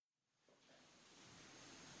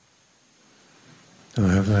We'll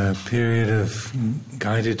have a period of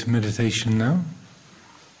guided meditation now.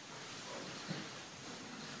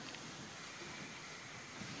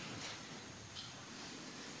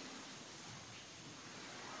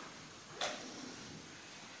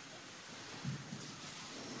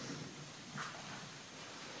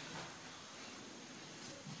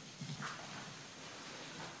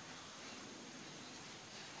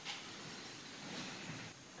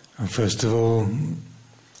 And first of all,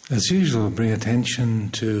 as usual, bring attention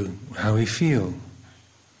to how we feel.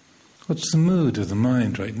 What's the mood of the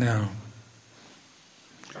mind right now?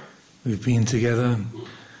 We've been together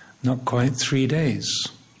not quite 3 days.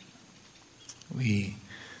 We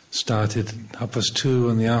started at 2:30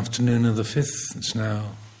 on the afternoon of the 5th. It's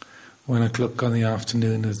now 1 o'clock on the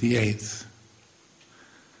afternoon of the 8th.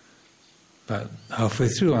 But halfway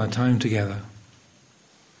through our time together.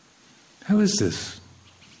 How is this?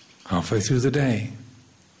 Halfway through the day.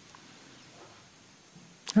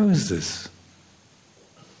 How is this?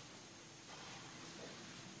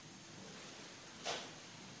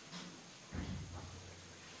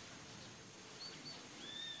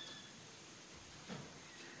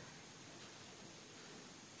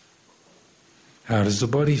 How does the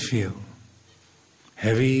body feel?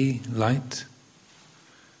 Heavy, light,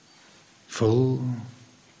 full,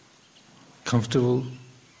 comfortable?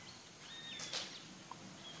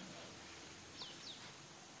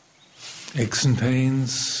 Aches and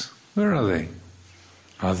pains, where are they?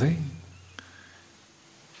 Are they?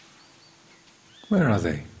 Where are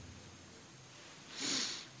they?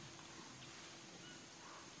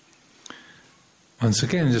 Once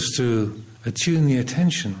again, just to attune the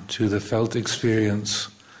attention to the felt experience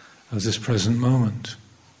of this present moment.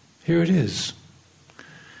 Here it is.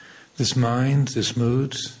 This mind, this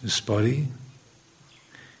mood, this body,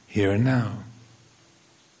 here and now.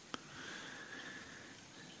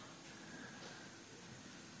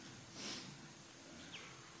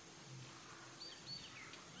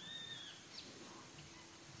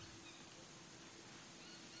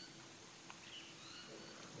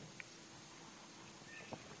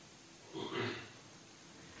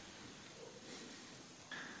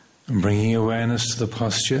 And bringing awareness to the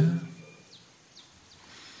posture,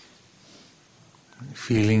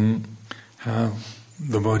 feeling how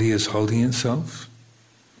the body is holding itself.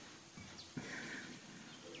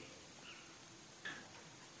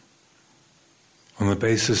 On the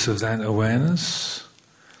basis of that awareness,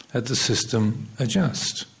 let the system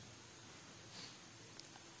adjust.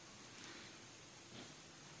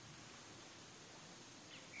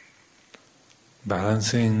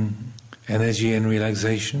 Balancing energy and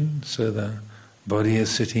relaxation, so the body is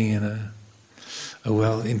sitting in a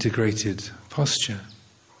well-integrated posture,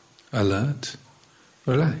 alert,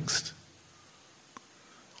 relaxed,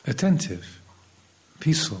 attentive,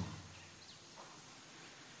 peaceful.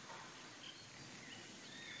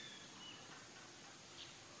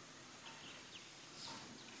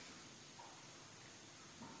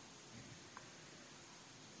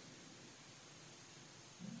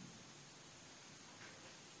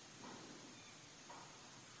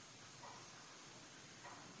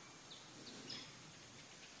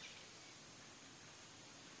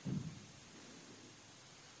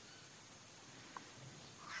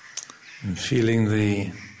 And feeling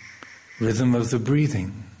the rhythm of the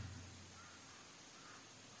breathing.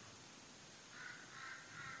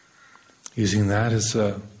 Using that as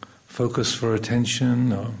a focus for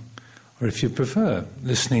attention, or if you prefer,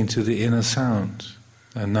 listening to the inner sound,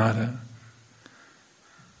 a nada.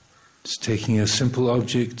 Just taking a simple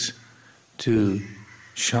object to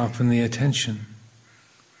sharpen the attention.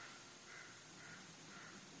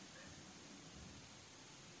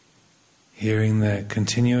 Hearing the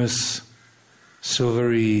continuous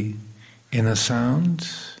silvery inner sound,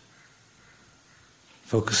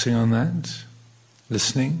 focusing on that,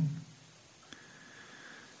 listening.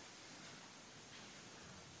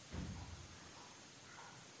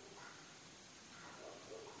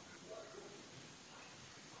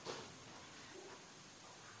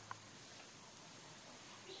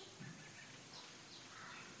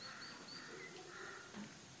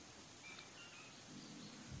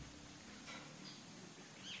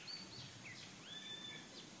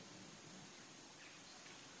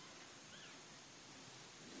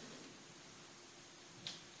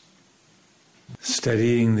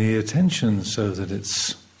 Steadying the attention so that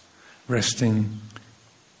it's resting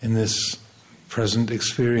in this present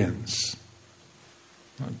experience,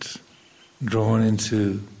 not drawn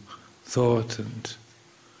into thought and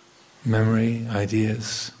memory,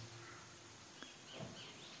 ideas,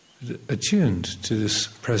 attuned to this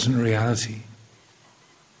present reality.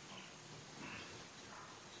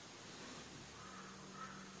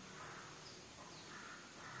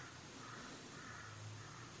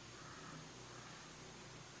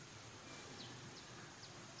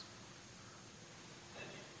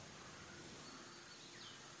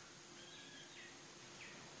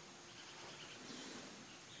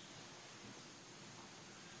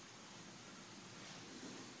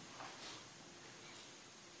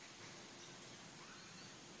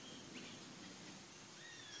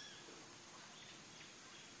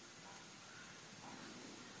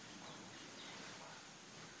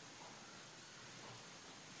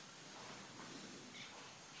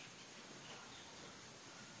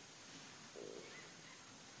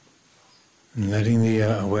 And letting the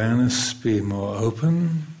awareness be more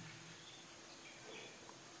open,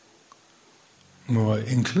 more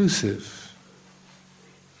inclusive.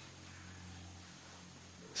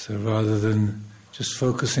 So rather than just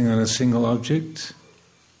focusing on a single object,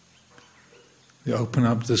 we open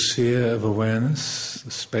up the sphere of awareness,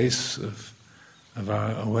 the space of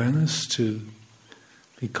our awareness to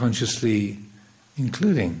be consciously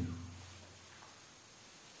including.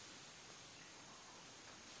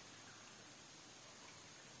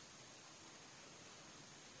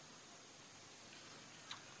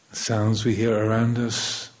 The sounds we hear around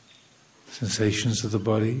us, sensations of the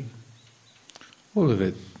body, all of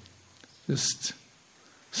it just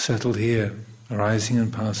settled here, arising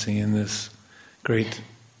and passing in this great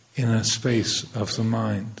inner space of the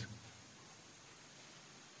mind.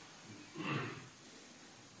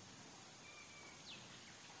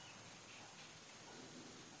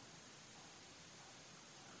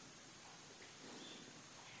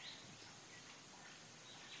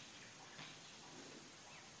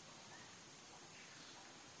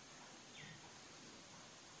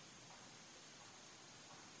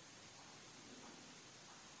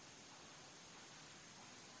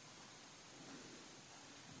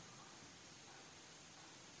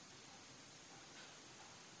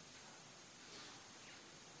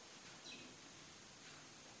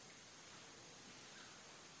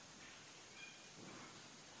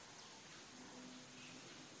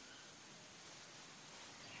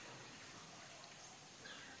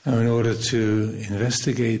 Now, in order to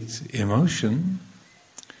investigate emotion,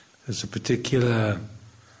 there's a particular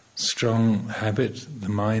strong habit the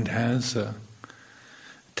mind has, a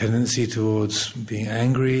tendency towards being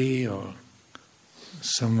angry, or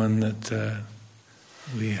someone that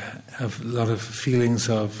we have a lot of feelings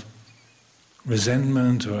of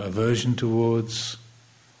resentment or aversion towards.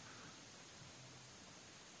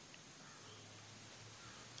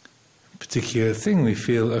 A particular thing we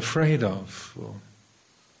feel afraid of, or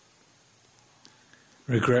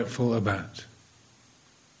regretful about.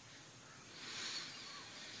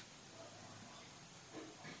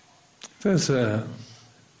 There's a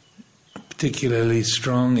particularly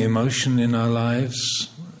strong emotion in our lives,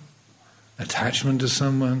 attachment to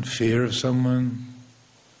someone, fear of someone,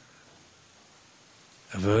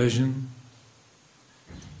 aversion.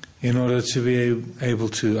 In order to be able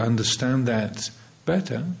to understand that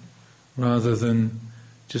better, rather than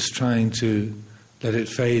just trying to let it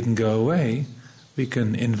fade and go away, we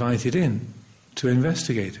can invite it in to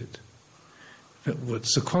investigate it. But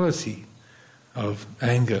what's the quality of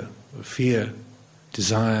anger, of fear,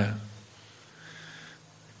 desire,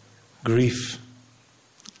 grief,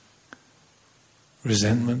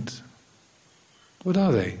 resentment? What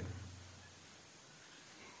are they?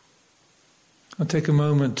 I'll take a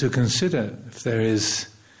moment to consider if there is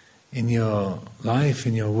in your life,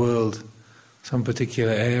 in your world, some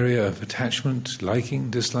particular area of attachment, liking,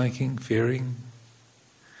 disliking, fearing,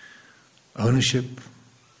 ownership,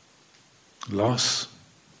 loss,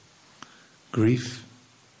 grief.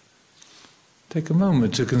 Take a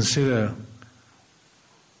moment to consider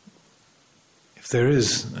if there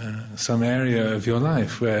is some area of your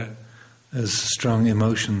life where as strong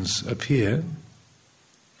emotions appear.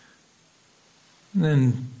 And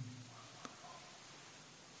then,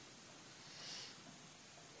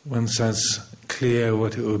 once that's clear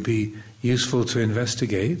what it would be useful to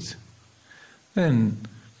investigate, then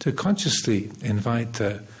to consciously invite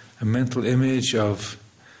a mental image of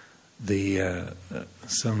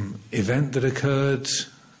some event that occurred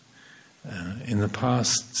in the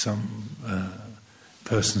past, some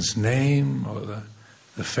person's name, or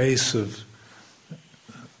the face of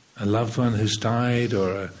a loved one who's died,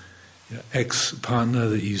 or a ex-partner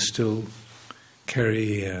that you still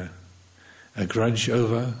carry a grudge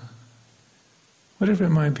over, whatever it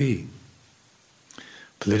might be.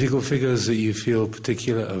 Political figures that you feel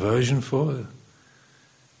particular aversion for.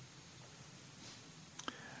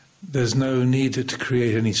 There's no need to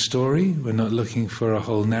create any story. We're not looking for a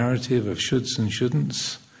whole narrative of shoulds and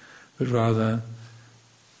shouldn'ts, but rather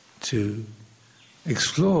to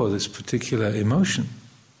explore this particular emotion.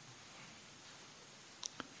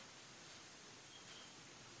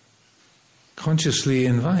 Consciously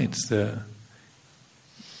invite the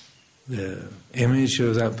image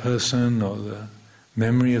of that person, or the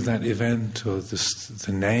memory of that event, or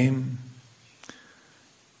the name,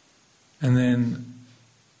 and then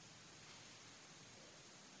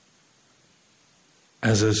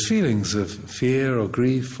as those feelings of fear or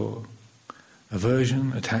grief or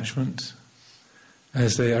aversion, attachment,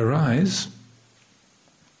 as they arise,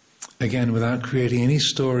 again without creating any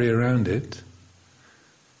story around it,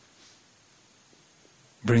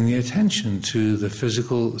 bring the attention to the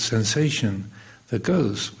physical sensation that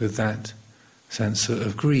goes with that sense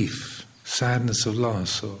of grief, sadness of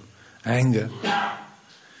loss, or anger,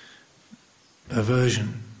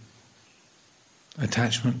 aversion,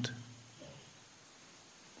 attachment.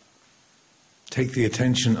 Take the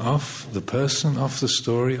attention off the person, off the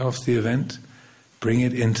story, off the event, bring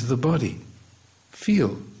it into the body.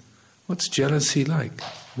 Feel, what's jealousy like?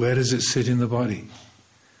 Where does it sit in the body?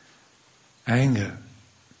 Anger,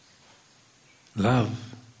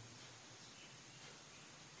 love,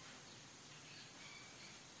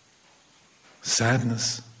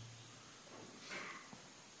 sadness.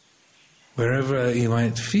 Wherever you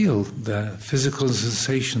might feel the physical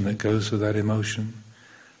sensation that goes with that emotion,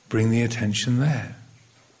 bring the attention there.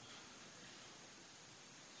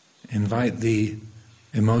 Invite the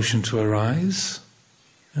emotion to arise,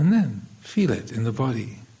 and then feel it in the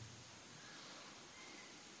body.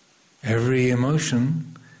 Every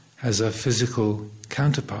emotion has a physical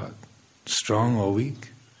counterpart, strong or weak.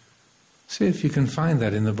 See if you can find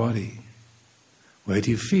that in the body. Where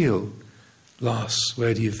do you feel loss?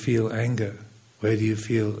 Where do you feel anger? Where do you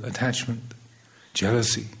feel attachment,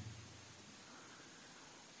 jealousy?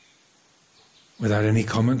 Without any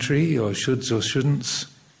commentary or shoulds or shouldn'ts,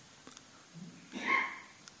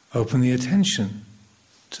 open the attention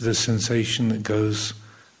to the sensation that goes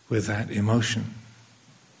with that emotion.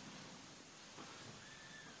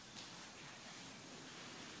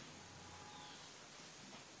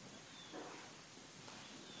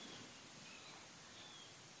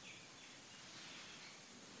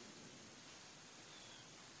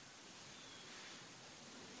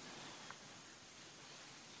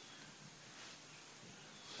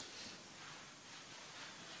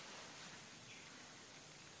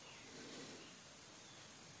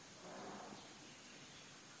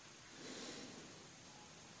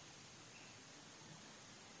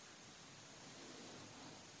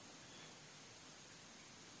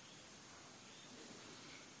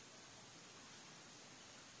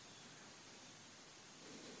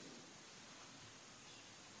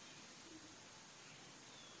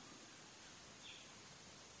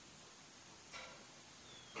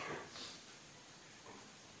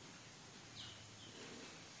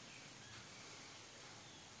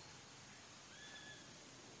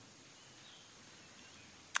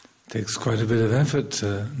 Takes quite a bit of effort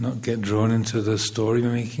to not get drawn into the story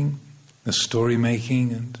making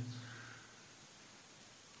and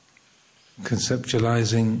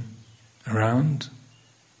conceptualizing around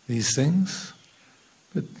these things,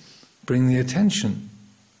 but bring the attention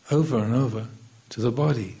over and over to the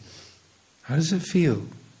body. How does it feel?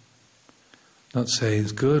 Not say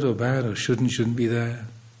it's good or bad or shouldn't be there.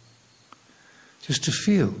 Just to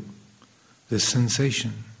feel this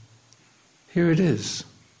sensation. Here it is.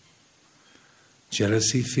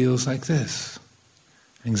 Jealousy feels like this.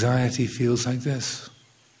 Anxiety feels like this.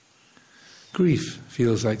 Grief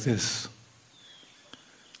feels like this.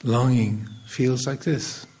 Longing feels like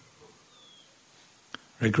this.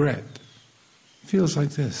 Regret feels like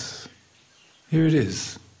this. Here it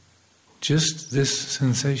is. Just this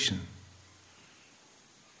sensation.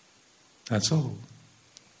 That's all.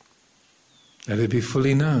 Let it be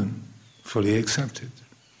fully known, fully accepted.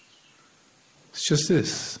 It's just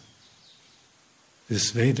this.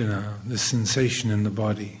 This Vedana, this sensation in the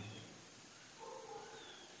body.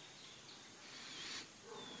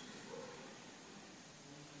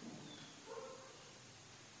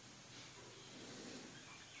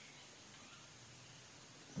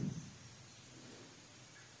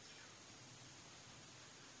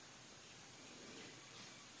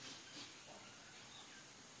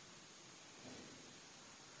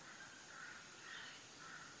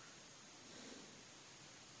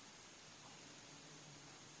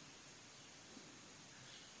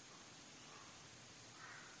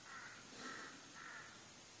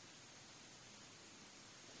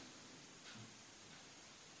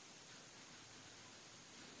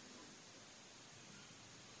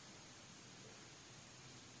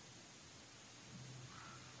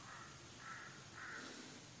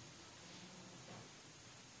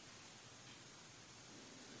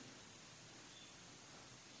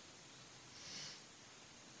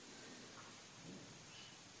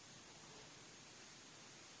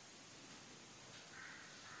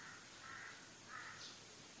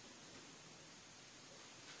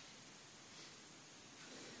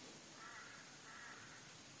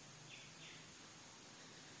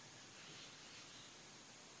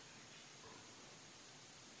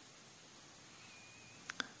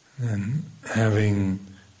 And having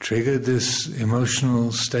triggered this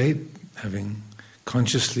emotional state, having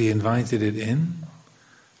consciously invited it in,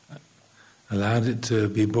 allowed it to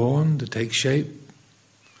be born, to take shape,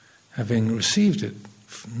 having received it,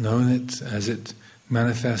 known it as it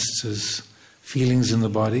manifests as feelings in the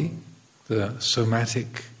body, the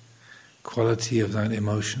somatic quality of that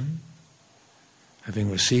emotion,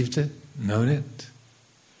 having received it, known it,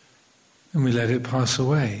 and we let it pass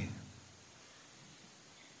away.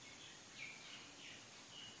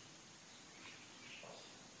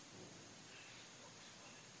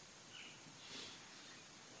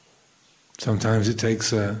 Sometimes it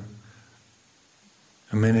takes a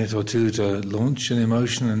minute or two to launch an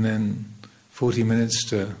emotion and then 40 minutes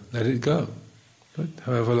to let it go. But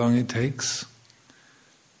however long it takes,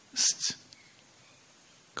 just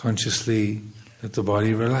consciously let the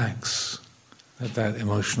body relax, let that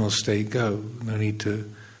emotional state go. No need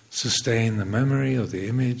to sustain the memory or the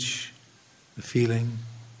image, the feeling.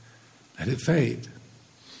 Let it fade.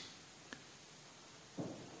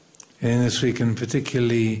 And in this we can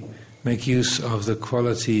particularly make use of the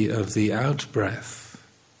quality of the out-breath.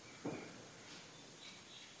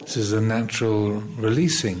 This is a natural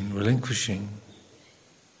releasing, relinquishing,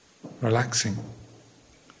 relaxing.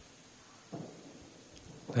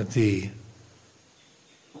 Let the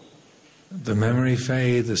memory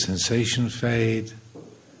fade, the sensation fade,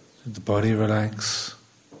 let the body relax,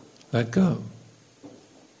 let go.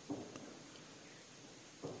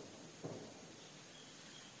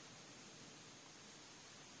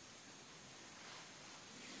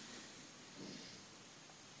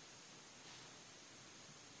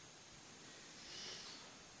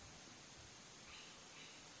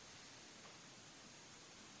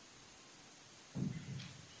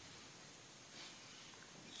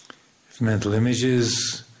 If mental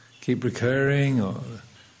images keep recurring, or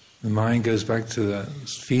the mind goes back to the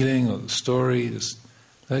feeling or the story, just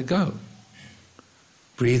let it go.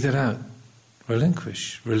 Breathe it out.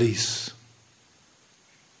 Relinquish. Release.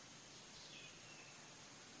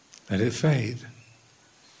 Let it fade.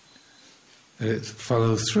 Let it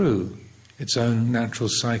follow through its own natural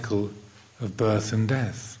cycle of birth and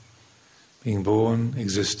death. Being born,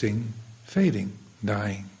 existing, fading,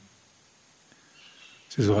 dying.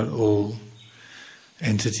 This is what all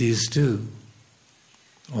entities do.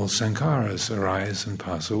 All sankharas arise and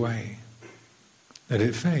pass away. Let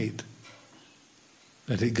it fade.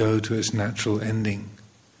 Let it go to its natural ending,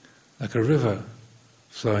 like a river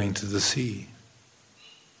flowing to the sea.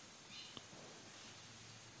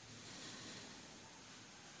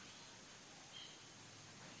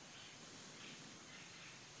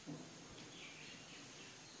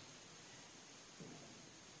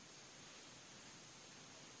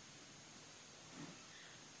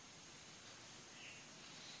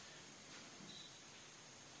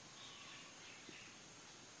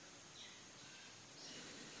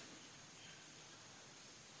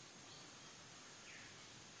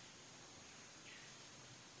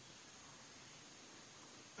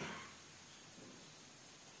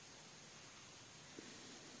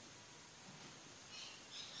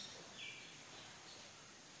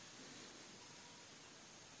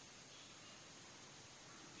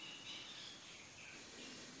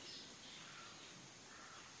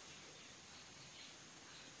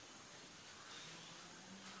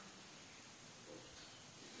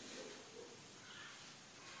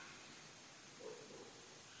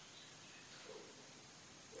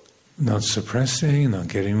 Not suppressing, not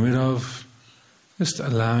getting rid of, just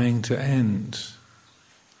allowing to end.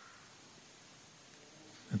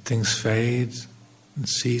 Let things fade and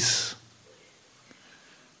cease.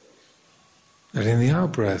 Letting the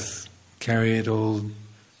out-breath carry it all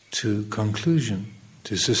to conclusion,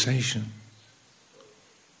 to cessation.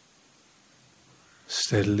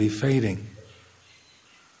 Steadily fading.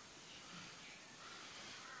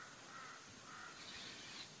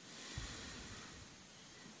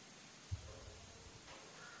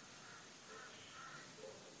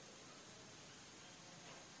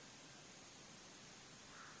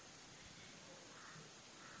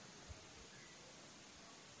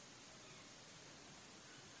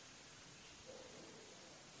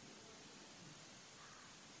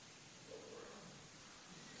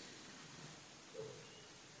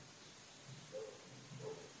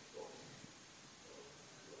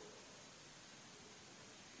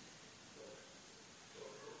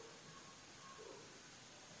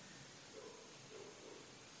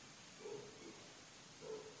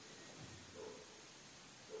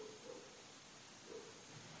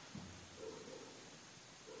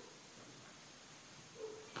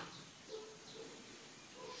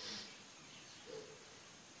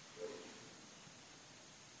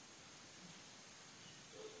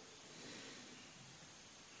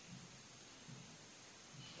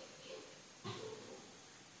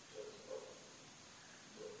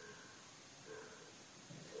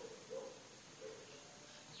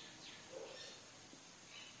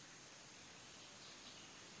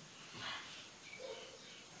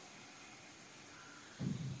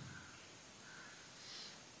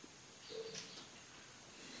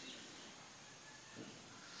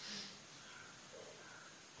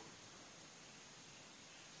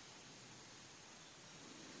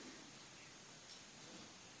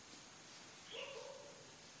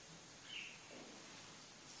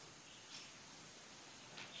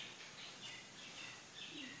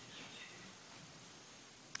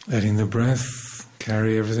 letting the breath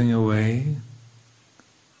carry everything away,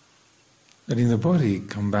 letting the body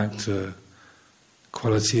come back to a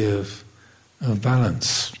quality of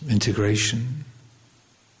balance, integration.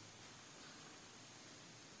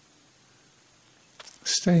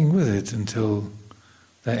 Staying with it until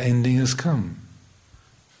that ending has come.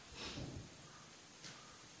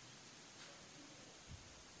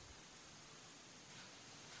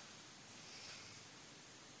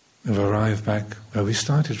 We've arrived back where we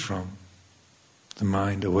started from. The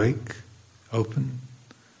mind awake, open.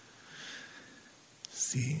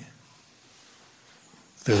 The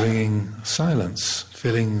ringing silence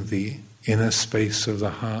filling the inner space of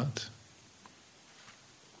the heart.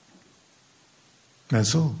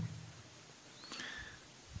 That's all.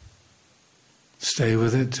 Stay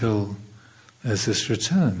with it till there's this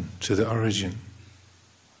return to the origin.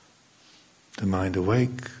 The mind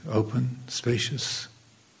awake, open, spacious,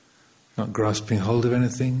 not grasping hold of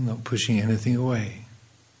anything, not pushing anything away.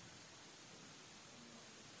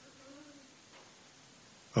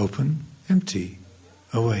 Open, empty,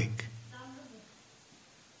 awake.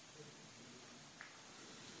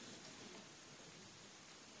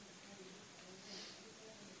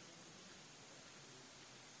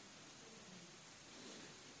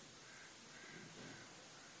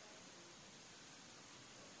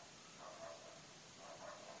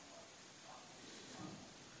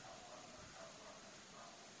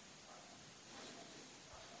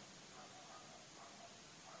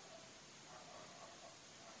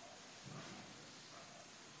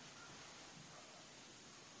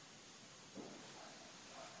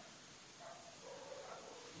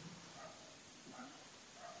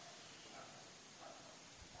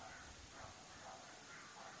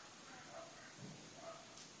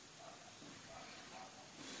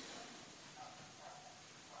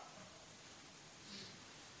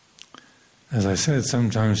 As I said,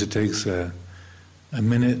 sometimes it takes a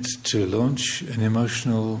minute to launch an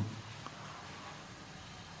emotional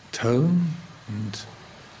tone, and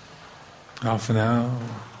half an hour,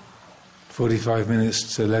 45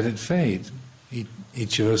 minutes to let it fade.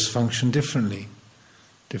 Each of us function differently.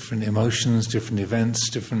 Different emotions, different events,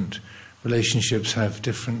 different relationships have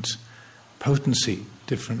different potency,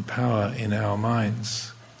 different power in our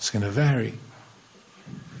minds. It's going to vary.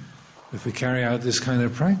 If we carry out this kind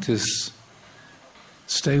of practice,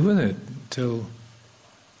 stay with it till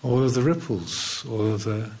all of the ripples, all of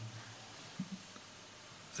the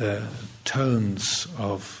tones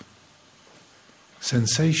of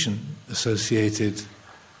sensation associated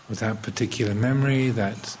with that particular memory,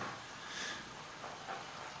 that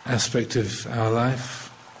aspect of our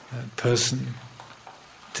life, that person,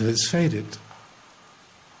 till it's faded.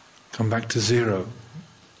 Come back to zero.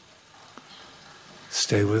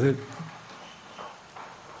 Stay with it.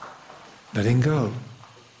 Letting go.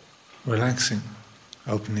 Relaxing,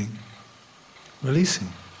 opening,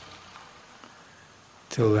 releasing,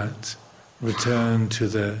 till that return to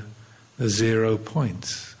the 0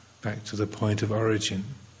 point, back to the point of origin.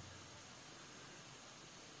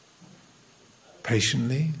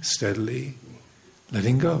 Patiently, steadily,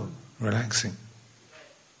 letting go, relaxing,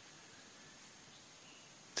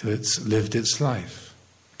 till it's lived its life,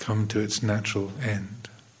 come to its natural end.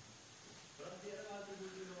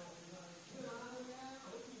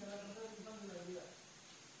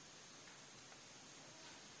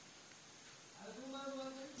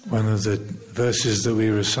 One of the verses that we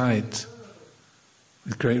recite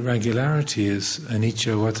with great regularity is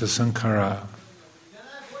Anicca Vata Sankhara.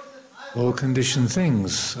 All conditioned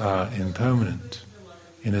things are impermanent,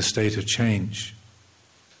 in a state of change.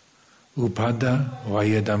 Upada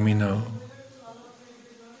Vayadamino.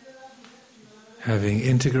 Having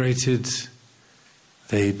integrated,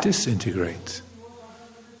 they disintegrate.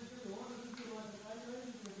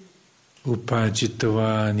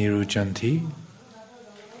 Upajitava Nirujanti.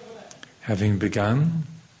 Having begun,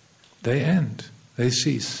 they end, they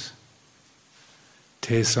cease.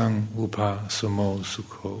 Tesang upa sumo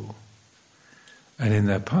sukho. And in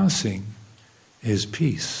their passing is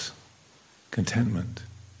peace, contentment,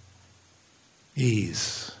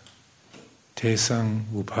 ease. Tesang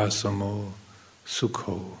upasamo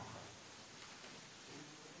sukho.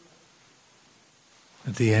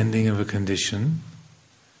 At the ending of a condition,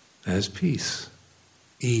 there's peace,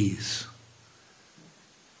 ease.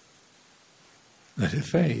 Let it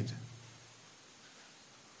fade.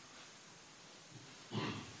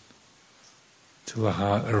 Till the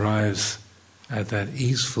heart arrives at that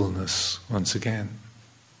easefulness once again.